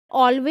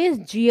always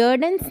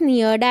jeered and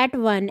sneered at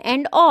one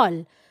and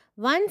all.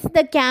 Once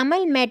the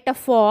camel met a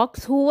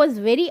fox who was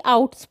very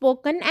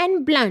outspoken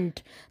and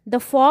blunt. The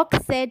fox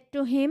said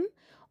to him,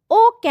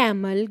 "O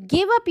camel,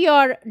 give up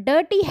your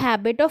dirty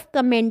habit of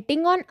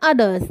commenting on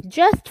others.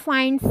 Just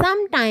find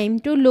some time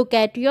to look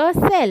at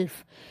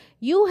yourself.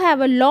 You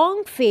have a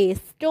long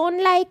face,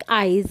 stone like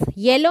eyes,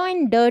 yellow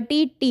and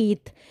dirty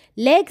teeth,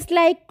 legs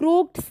like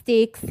crooked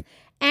sticks,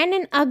 and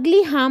an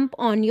ugly hump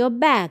on your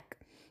back.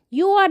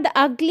 You are the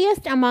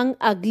ugliest among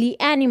ugly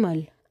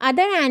animals.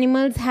 Other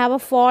animals have a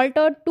fault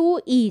or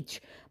two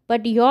each,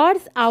 but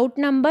yours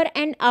outnumber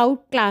and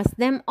outclass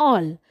them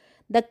all."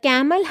 The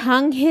camel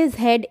hung his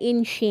head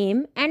in shame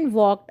and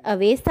walked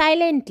away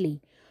silently.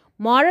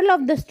 Moral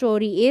of the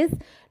story is,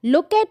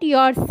 look at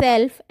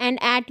yourself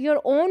and at your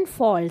own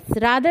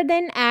faults rather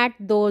than at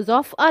those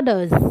of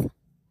others.